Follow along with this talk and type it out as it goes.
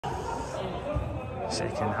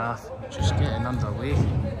Second half just getting underway.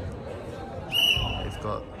 We've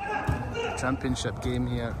got the championship game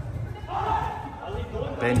here.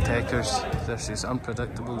 Bentekerz versus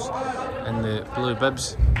Unpredictables in the blue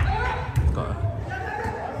bibs. We've got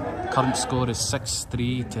current score is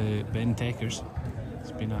 6-3 to Bentekerz.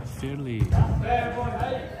 It's been a fairly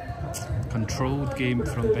controlled game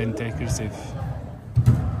from Bentekerz. They've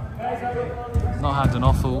not had an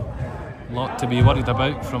awful lot to be worried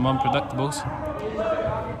about from Unpredictables.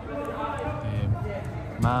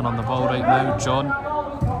 Man on the ball right now, John,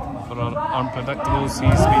 for our Unpredictables.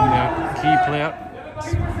 He's been their key player.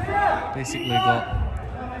 He's basically got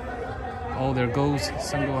all their goals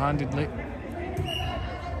single-handedly.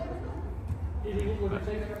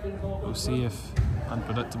 We'll see if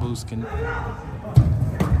Unpredictables can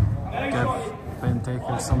give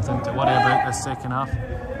Bentekerz something to worry about this second half.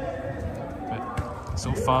 But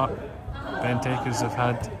so far, Bentekerz have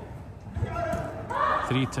had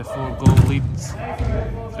 3 to 4 goal leads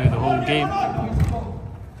through the whole game.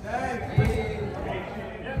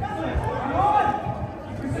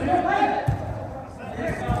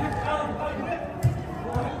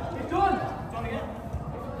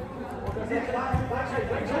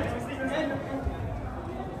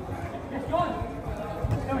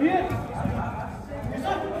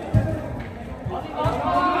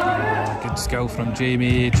 Good skill from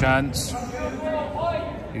Jamie, chance.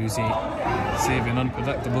 Uzi saving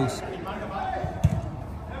Unpredictables.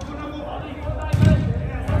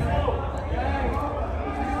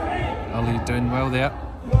 Ali doing well there.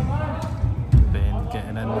 Ben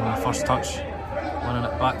getting in on the first touch, winning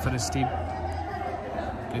it back for his team.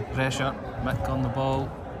 Good pressure. Mick on the ball.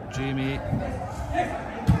 Jamie.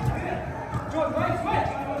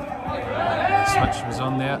 The switch was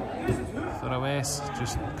on there for a West,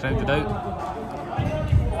 just crowded out.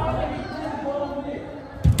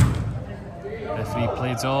 Referee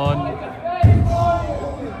plays on.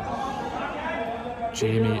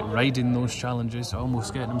 Jamie riding those challenges,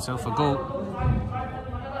 almost getting himself a goal.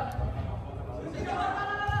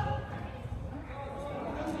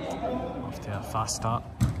 Off to a fast start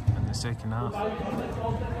in the second half.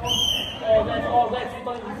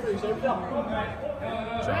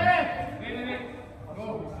 John.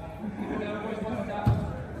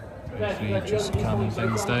 Referee just calming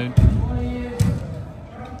things down.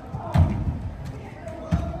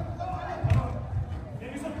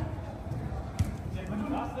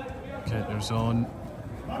 Counter's on.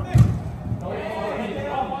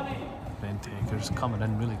 Bentekerz coming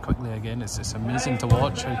in really quickly again. It's amazing to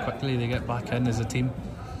watch how quickly they get back in as a team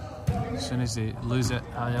as soon as they lose it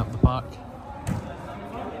high up the park.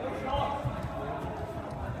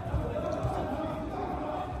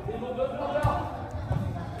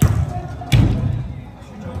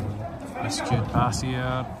 Miscued pass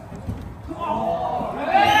here.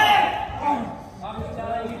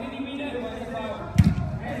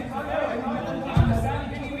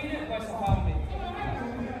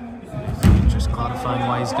 Just clarifying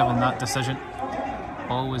why he's given that decision.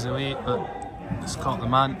 Ball was away, but he's caught the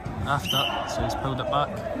man after, so he's pulled it back.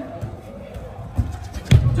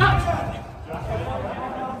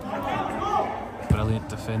 Brilliant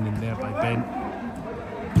defending there by Ben.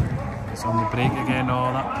 He's on the break again.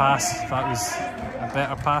 Oh, that pass. That was a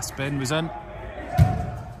better pass. Ben was in.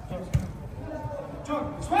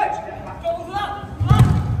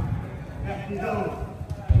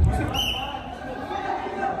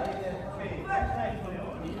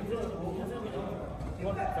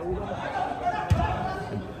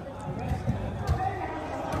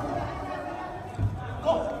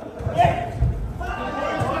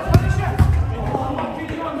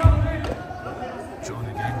 John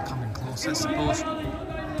again coming close, I suppose.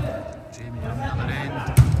 Jamie on the other end.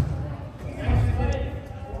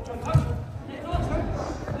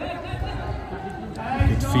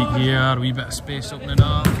 Good feet here, a wee bit of space opening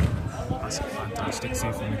up. That's a fantastic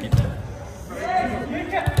save from the keeper.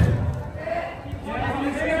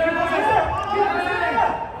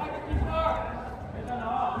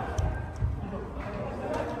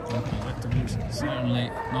 Certainly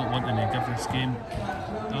not wanting to give this game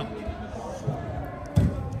up.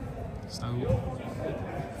 Still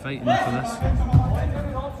fighting for this.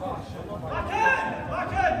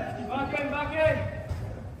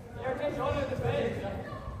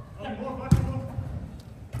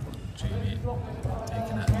 Jamie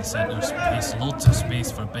taking it in the centre space, loads of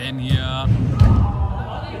space for Ben here.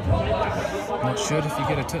 Not sure if he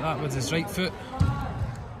could have took that with his right foot.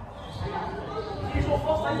 A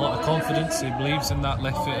lot of confidence, he believes in that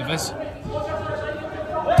left foot of his.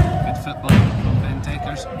 Good football from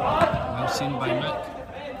Bentekerz, well seen by Mick.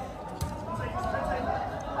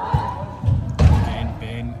 Again,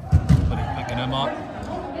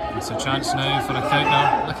 It's a chance now for a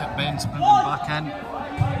counter. Look at Ben sprinting back in.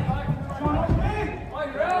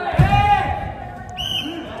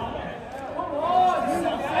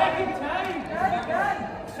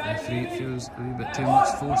 Referee feels a wee bit too much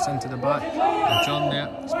force into the back. And John there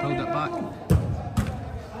has pulled it back.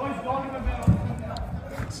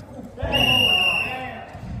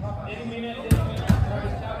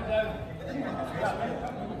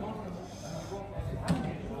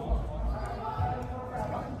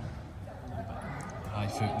 High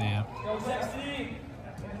foot there.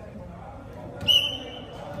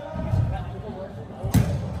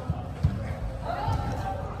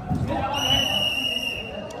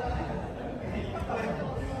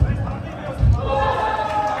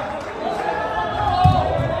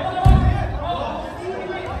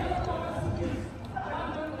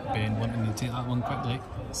 Ben wanting to take that one quickly,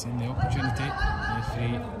 seeing the opportunity.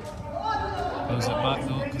 Referee pulls it back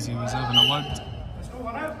though because he was having a word.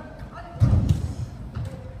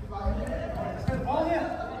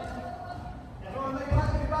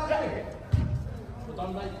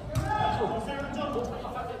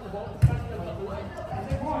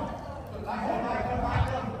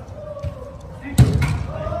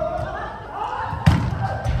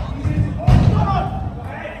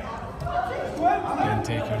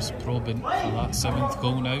 Bentekerz probing for that 7th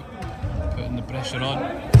goal now, putting the pressure on.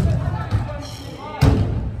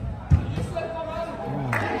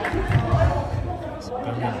 It's a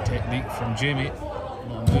brilliant technique from Jamie. A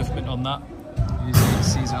lot of movement on that. He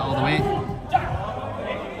sees it all the way.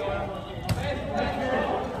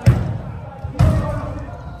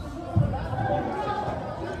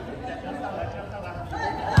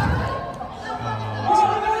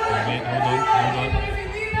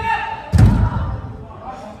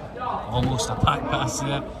 Almost a back pass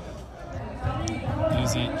there.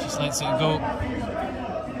 Easy, just lets it go.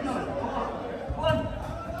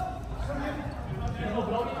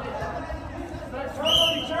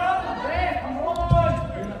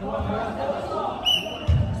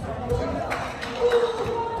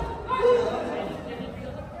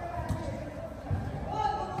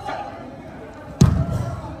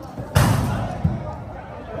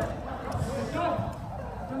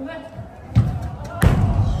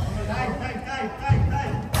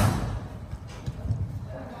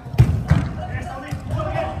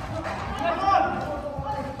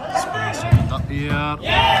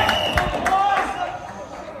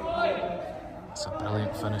 It's a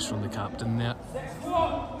brilliant finish from the captain there.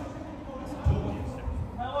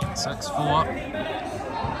 6-4.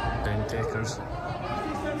 Bentekerz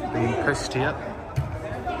being pushed here.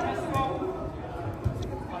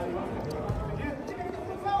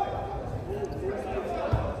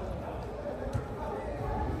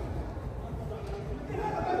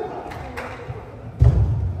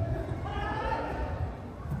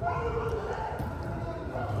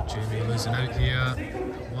 Jamie losing out here,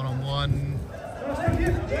 one-on-one.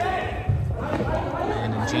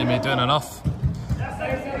 Ben and Jamie doing enough.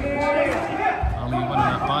 Ali winning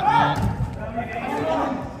that back though.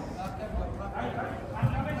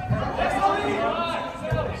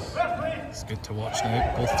 It's good to watch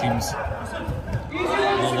now, both teams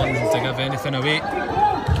not wanting to give anything away.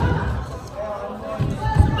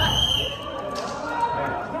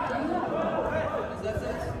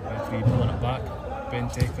 Referee pulling it back.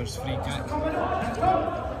 Bentekerz free kick.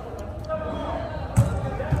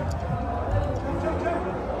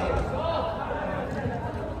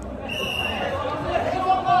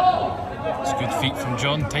 It's good feet from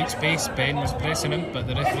John, tight space. Ben was pressing him, but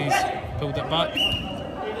the referees pulled it back.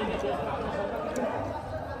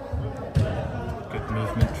 Good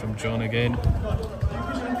movement from John again.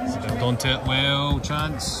 He's held onto it well,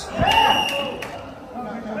 chance.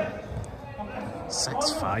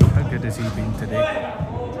 6-5, how good has he been today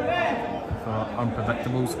for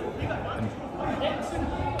unpredictables?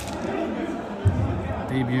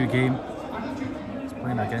 Debut game, he's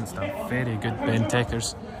playing against a very good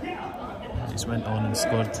Bentekerz. He's went on and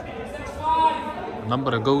scored a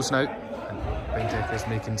number of goals now, and Bentekerz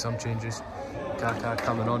making some changes. Kaka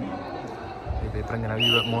coming on, maybe bringing a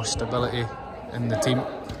wee bit more stability in the team.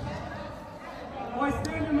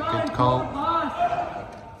 Good call.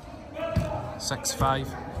 6-5.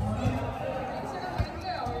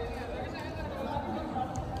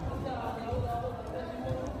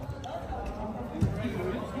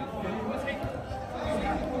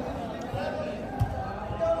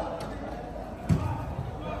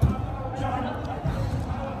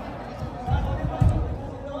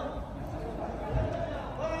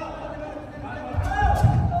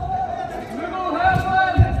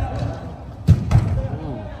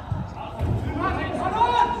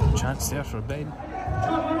 Chance there for Ben.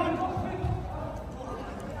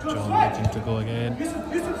 John looking to go again.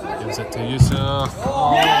 Gives it to Yusuf.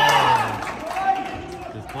 Oh!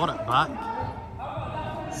 They've got it back.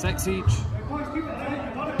 6 each.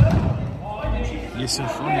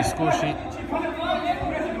 Yusuf on the score sheet.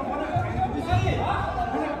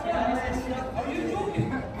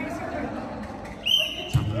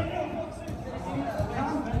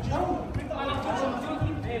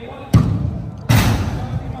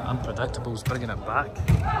 Unpredictable's bringing it back.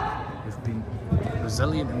 They've been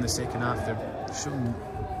resilient in the second half. They're showing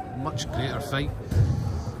much greater fight.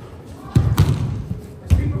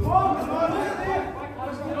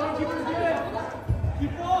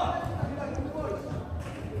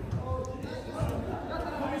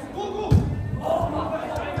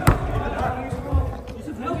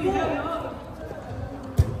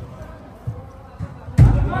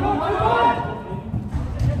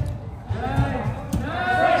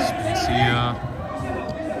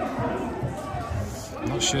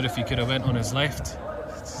 Sure if he could have went on his left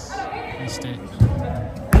instead,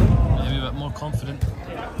 maybe a bit more confident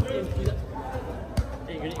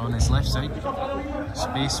on his left side.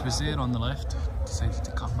 Space was there on the left, decided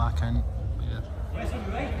to cut back in where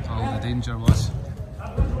all the danger was.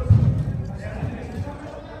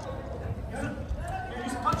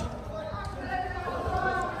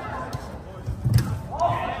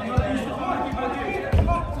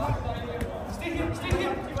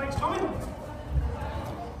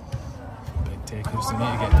 Bentekerz, they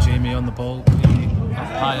need to get Jamie on the ball,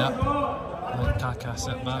 up higher, let Kaka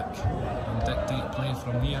sit back and dictate play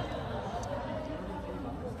from here.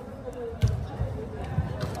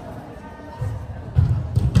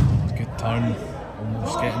 Good turn,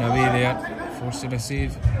 almost getting away there, forcing a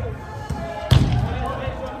save.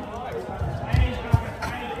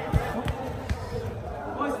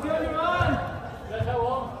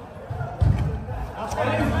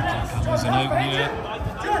 Kaka losing out here.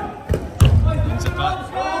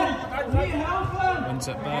 Wins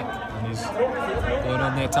it back, and he's going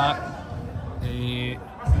on the attack.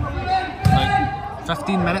 Like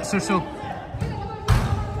 15 minutes or so.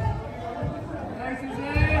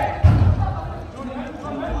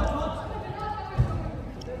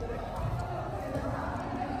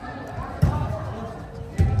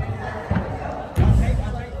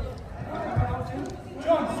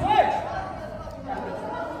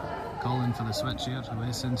 Calling for the switch here,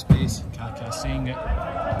 Wes in space, Kaka seeing it.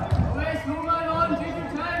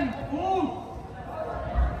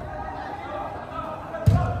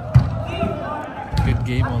 Good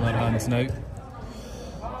game on our hands now.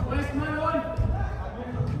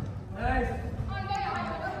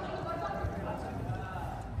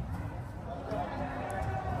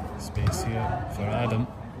 Space here for Adam.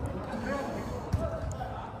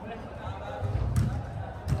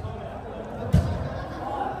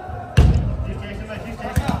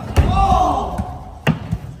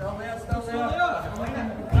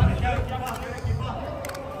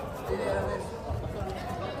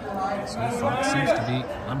 So far it seems to be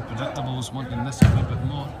Unpredictables wanting this a wee bit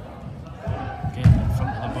more. Getting in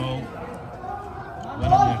front of the ball,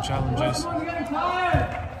 winning their challenges,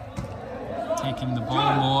 taking the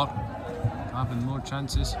ball more, having more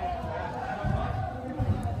chances.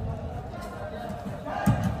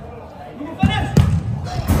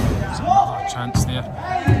 There's another chance there.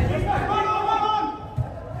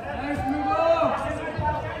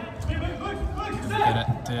 Get it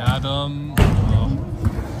to Adam.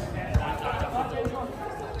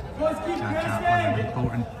 Kaka with an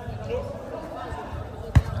important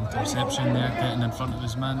interception there, getting in front of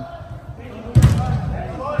his man.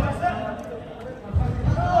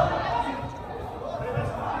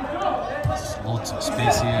 There's loads of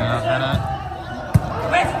space here.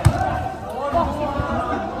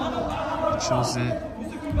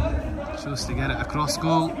 Chose to get it across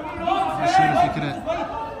goal. Not sure if he could have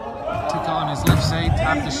took it on his left side,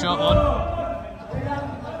 had the shot on.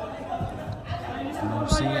 We'll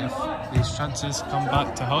see if these chances come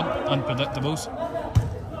back to haunt Unpredictables.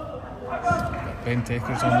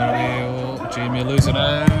 Bentekerz on their way. Oh, Jamie losing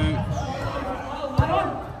out.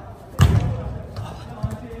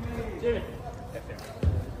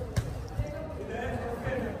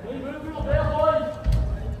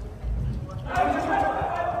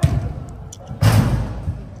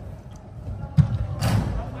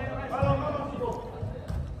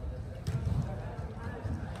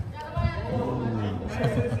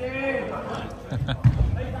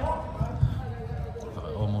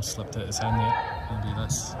 Almost slipped out his hand there. Maybe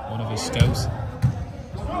that's one of his skills.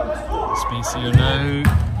 Space here now.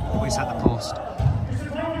 Always hit the post.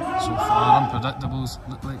 So far, Unpredictables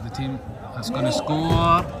look like the team that's going to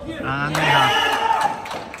score, and they have.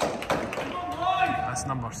 That's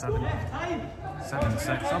number 7.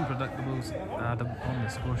 7-6. Unpredictables. Adam on the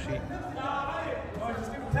score sheet.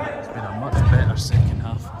 It's been a much better second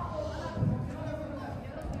half.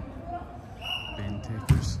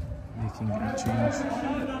 Bentekerz making a change.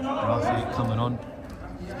 Braithwaite coming on.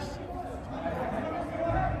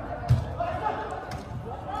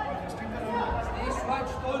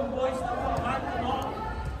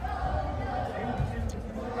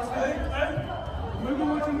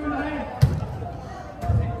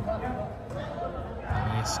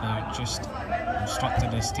 Now just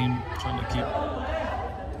instructed his team, trying to keep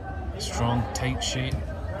a strong, tight shape.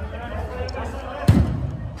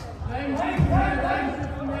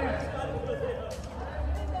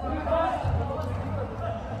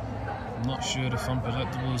 I'm not sure if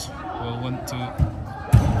Unpredictables will want to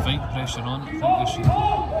invite pressure on. I think they should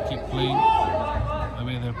keep playing the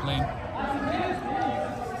way they're playing.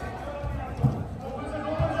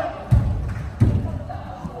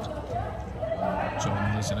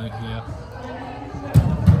 Losing out here.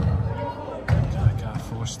 Kaka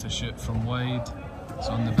forced to shoot from wide. It's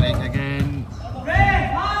on the break again.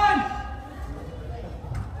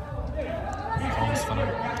 Calls for a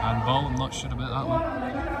handball. I'm not sure about that one.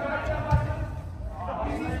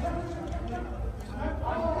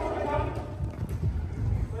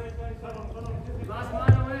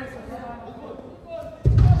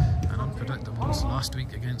 And Unpredictables last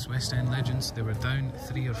week against West End Legends, they were down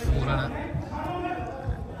 3 or 4 in it.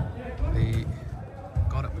 They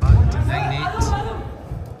got it back to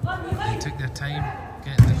 9-8. They took their time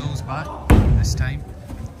getting the goals back. This time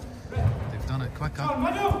they've done it quicker.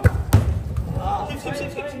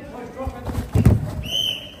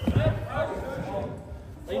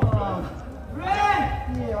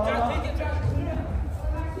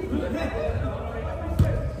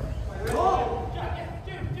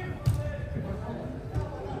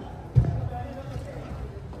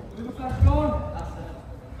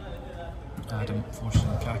 Adam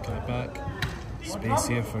forcing Kaka back. Space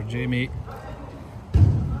here for Jamie.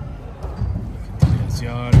 Looking to get his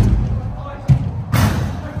yard.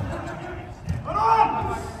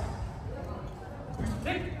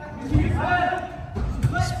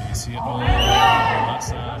 Space here. Oh,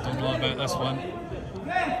 that's I don't know about this one.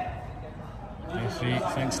 Referee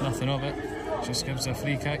thinks nothing of it. Just gives a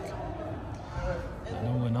free kick. I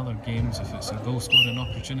know in other games, if it's a goal scoring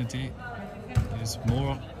opportunity, there's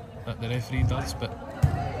more that the referee does, but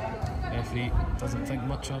the referee doesn't think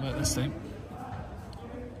much of it this time.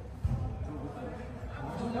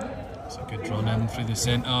 It's a good run in through the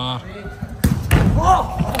centre.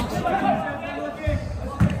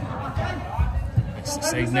 It's the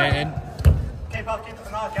side netting. Keep up the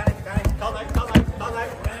mark, Kenny. Call out.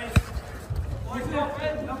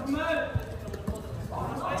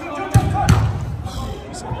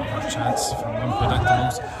 It's another chance from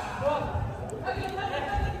Unpredictables.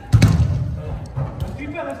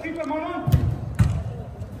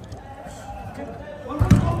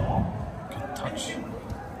 Good touch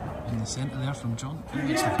in the centre there from John. He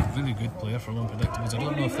looks like a really good player from Unpredictables. I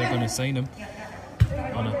don't know if they're going to sign him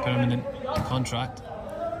on a permanent contract,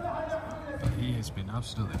 but he has been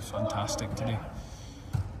absolutely fantastic today.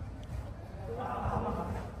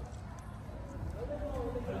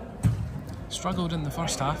 Struggled in the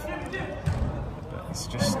first half, but it's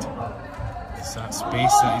that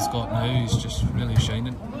space that he's got now. He's just really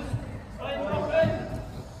shining, and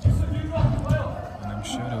I'm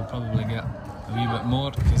sure he'll probably get a wee bit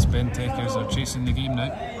more because Bentekerz are chasing the game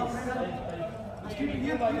now.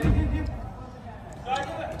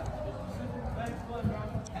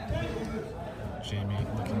 Jamie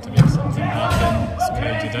looking to make something happen. It's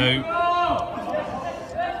crowded out.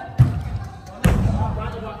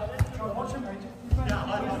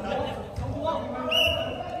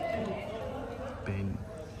 Ben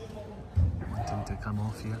wanting to come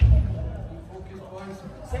off here.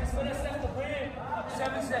 6 minutes left to play.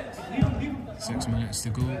 7-6. 6 minutes to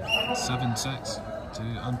go. 7-6 to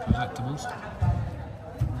Unpredictables.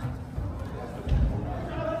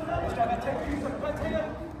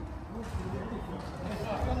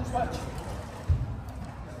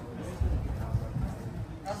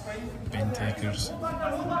 Bentekerz with a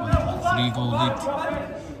 3-goal lead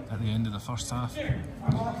at the end of the first half.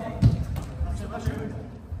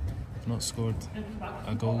 Not scored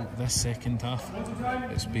a goal this second half.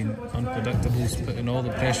 It's been Unpredictables putting all the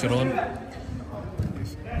pressure on.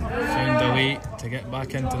 We've found a way to get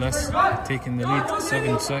back into this, taking the lead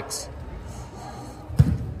 7-6.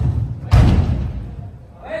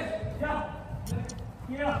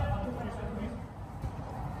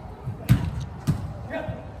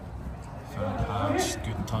 Fair pass,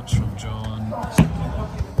 good touch from John.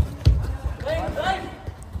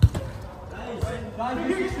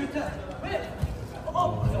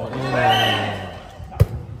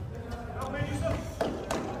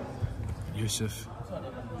 Yusuf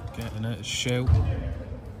getting out his shell,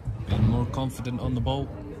 being more confident on the ball,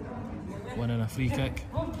 winning a free kick.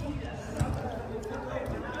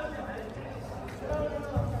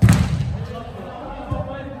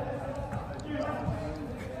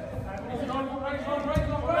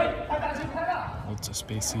 Loads of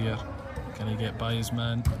space here. Can he get by his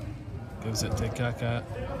man? Gives it to Kaka.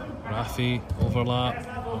 Rafi, overlap.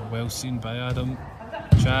 Oh, well seen by Adam.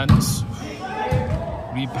 Chance.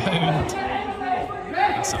 Rebound.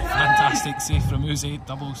 That's a fantastic save from Uzi.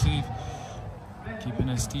 Double save. Keeping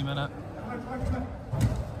his team in it.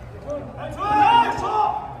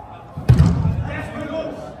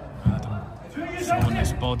 Adam throwing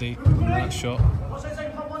his body on that shot.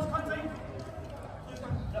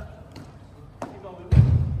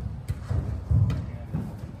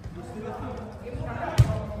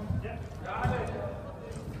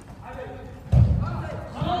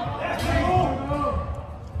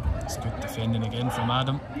 It's good defending again from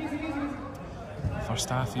Adam. First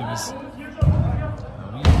half he was a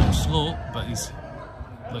wee bit slow, but he's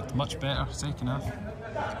looked much better second half.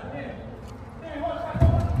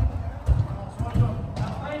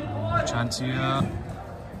 Chance here.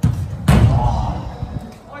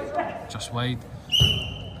 Just wide.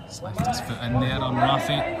 He's left his foot in there on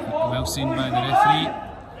Rafi. Well seen by the referee.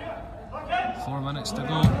 4 minutes to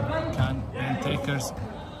go. Can Bentekerz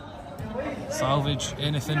salvage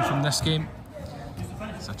anything from this game?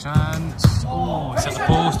 It's a chance. Oh, it's at the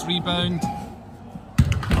post. Rebound.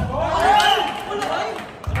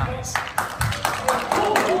 That's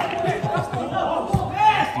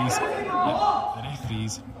the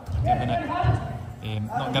referees are giving it.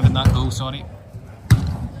 Not giving that goal. Sorry.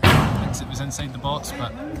 Thinks it was inside the box,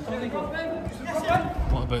 but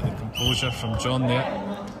what about the composure from John there?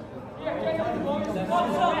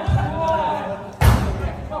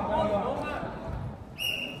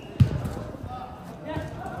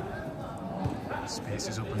 Space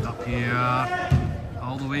is opened up here,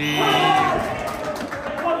 all the way.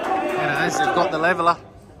 There it is, they've got the leveller.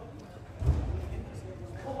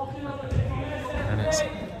 And it's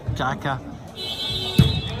Kaka.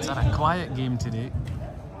 It's had a quiet game today,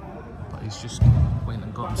 but he's just went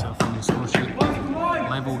and got himself on the score sheet.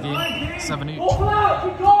 Level game, 7 each.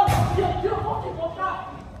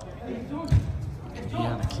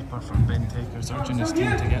 Here, the keeper from Bentekerz urging his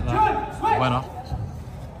team to get that winner.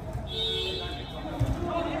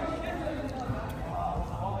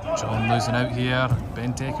 John losing out here.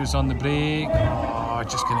 Bentekerz on the break. Oh,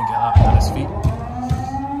 just couldn't get that under his feet.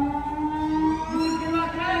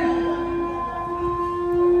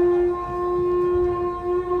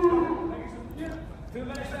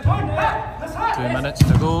 Two minutes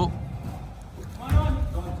to go.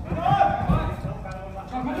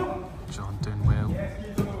 John doing well.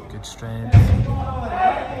 Good strength.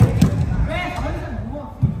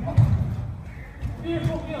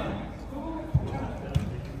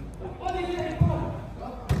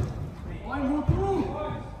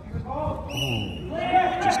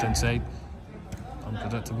 Just inside.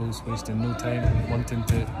 Unpredictables, wasting no time, wanting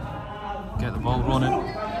to get the ball running.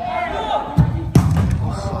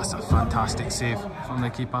 Oh, that's a fantastic save from the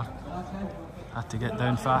keeper. Had to get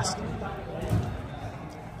down fast.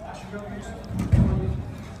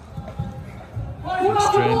 Good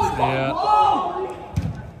strength there.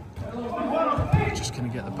 Just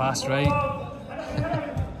couldn't get the pass right.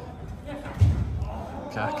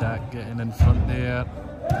 Kaka getting in front there.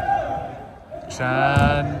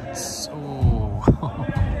 Chance. Oh.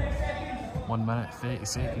 1 minute 30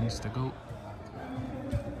 seconds to go.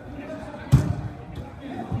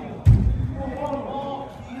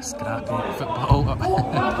 Scrappy football. I think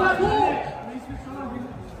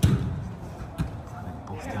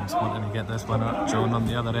both teams wanting to get this one up. John on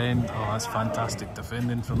the other end. Oh, that's fantastic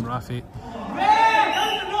defending from Rafi.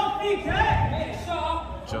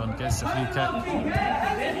 John gets the free kick.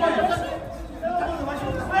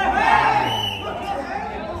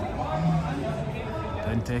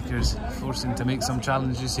 Bentekerz forcing to make some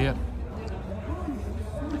challenges here.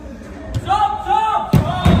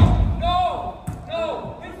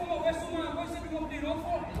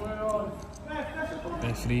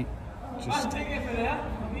 Referee just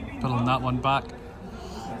pulling that one back.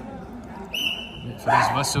 Wait for his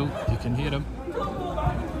whistle, you can hear him.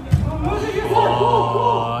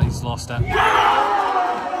 Oh, he's lost it.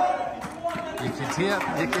 You could hear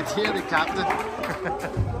the captain.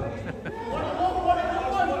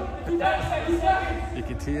 You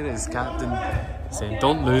could hear his captain saying,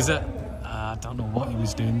 "Don't lose it." I don't know what he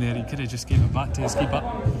was doing there. He could have just gave it back to his keeper.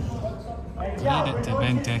 Credit to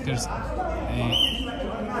Bentekerz.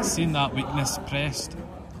 Seen that weakness, pressed,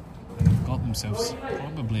 got themselves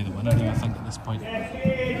probably the winner here, I think, at this point.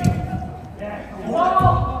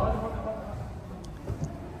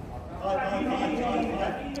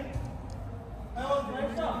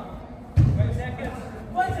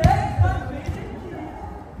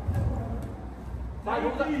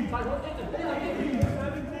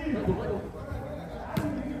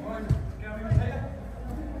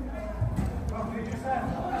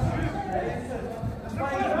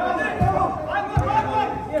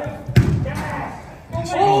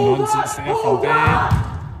 It's no nonsense there from Ben.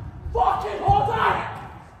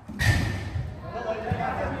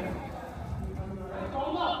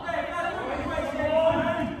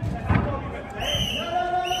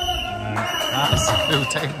 That's a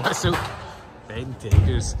full-time whistle.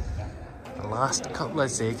 Bentekerz, the last couple of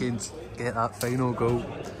seconds, get that final goal,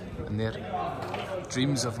 and their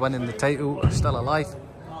dreams of winning the title are still alive.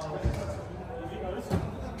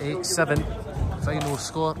 8-7 final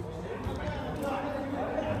score.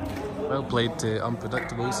 Well played to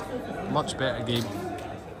Unpredictables. Much better game.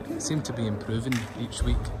 Seem to be improving each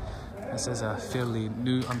week. This is a fairly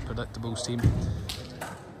new Unpredictables team.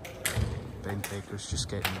 Bentekerz just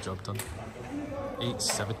getting the job done.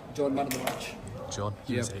 8-7. John, man of the match. John,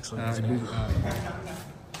 he was excellent, wasn't he?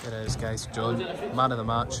 There it is, guys. John, man of the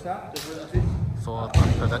match for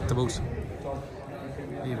Unpredictables.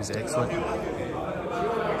 He was excellent.